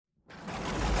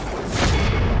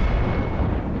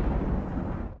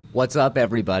What's up,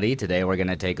 everybody? Today we're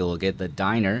gonna take a look at The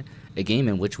Diner, a game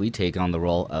in which we take on the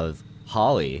role of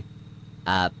Holly,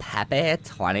 a peppy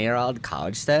 20-year-old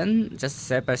college student, just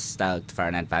super stoked for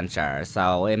an adventure.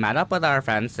 So we met up with our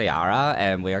friend Siarra,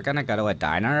 and we were gonna go to a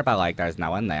diner, but like there's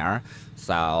no one there.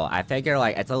 So I figure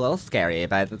like it's a little scary,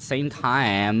 but at the same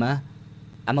time,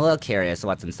 I'm a little curious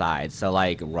what's inside. So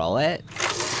like, roll it.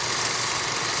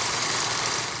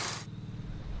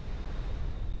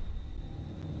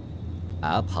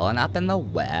 Pulling up in the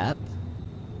whip.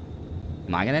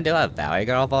 Am I gonna do a Valley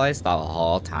Girl voice the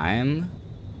whole time?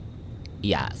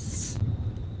 Yes.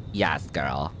 Yes,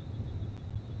 girl.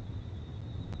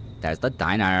 There's the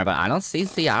diner, but I don't see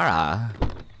Siarra.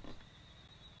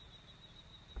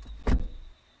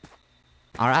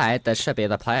 Alright, this should be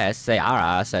the place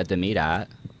Siarra said to meet at.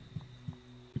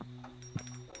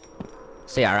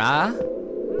 Siarra?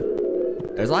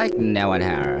 There's like no one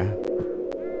here.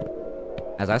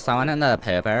 Is there someone in the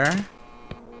paper?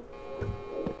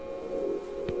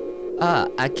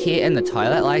 A key in the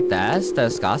toilet like this?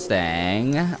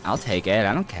 Disgusting. I'll take it,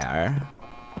 I don't care.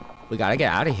 We gotta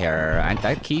get out of here. And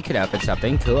that key could open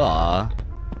something cool.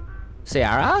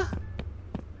 Siarra?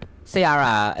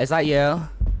 Siarra, is that you?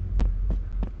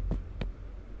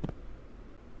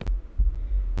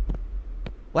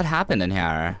 What happened in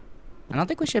here? I don't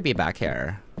think we should be back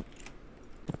here.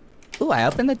 Ooh, I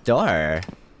opened the door.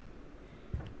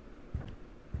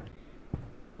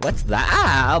 What's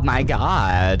that? Oh my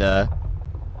god.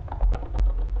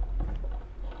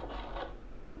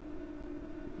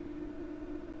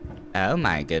 Oh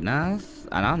my goodness.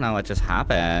 I don't know what just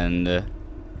happened.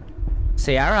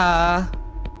 Siarra!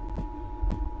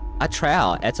 A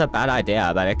trail. It's a bad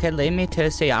idea, but it could lead me to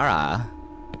Siarra.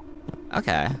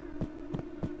 Okay.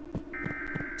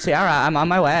 Siarra, I'm on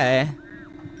my way.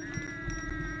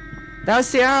 That was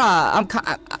Siarra!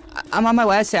 I'm on my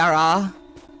way, Siarra.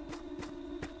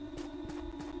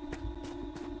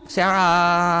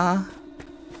 Siarra!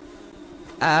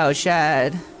 Oh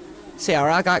shit.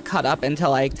 Siarra got cut up into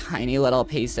like tiny little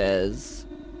pieces.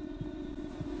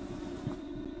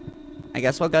 I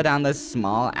guess we'll go down this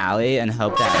small alley and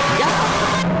hope that—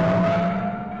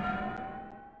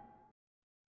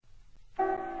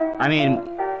 I mean—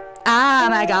 oh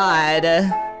my god!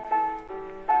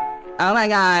 Oh my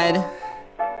god!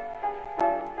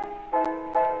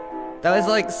 That was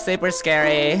like super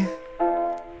scary.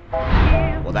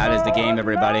 Well, that is the game,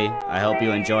 everybody. I hope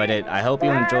you enjoyed it. I hope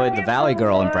you enjoyed the Valley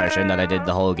Girl impression that I did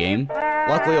the whole game.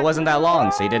 Luckily, it wasn't that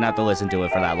long, so you didn't have to listen to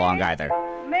it for that long either.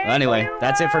 Well, anyway,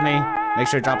 that's it for me. Make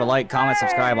sure to drop a like, comment,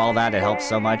 subscribe, all that. It helps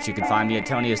so much. You can find me at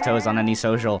Tony's Toes on any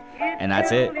social. And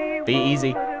that's it. Be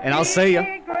easy, and I'll see ya.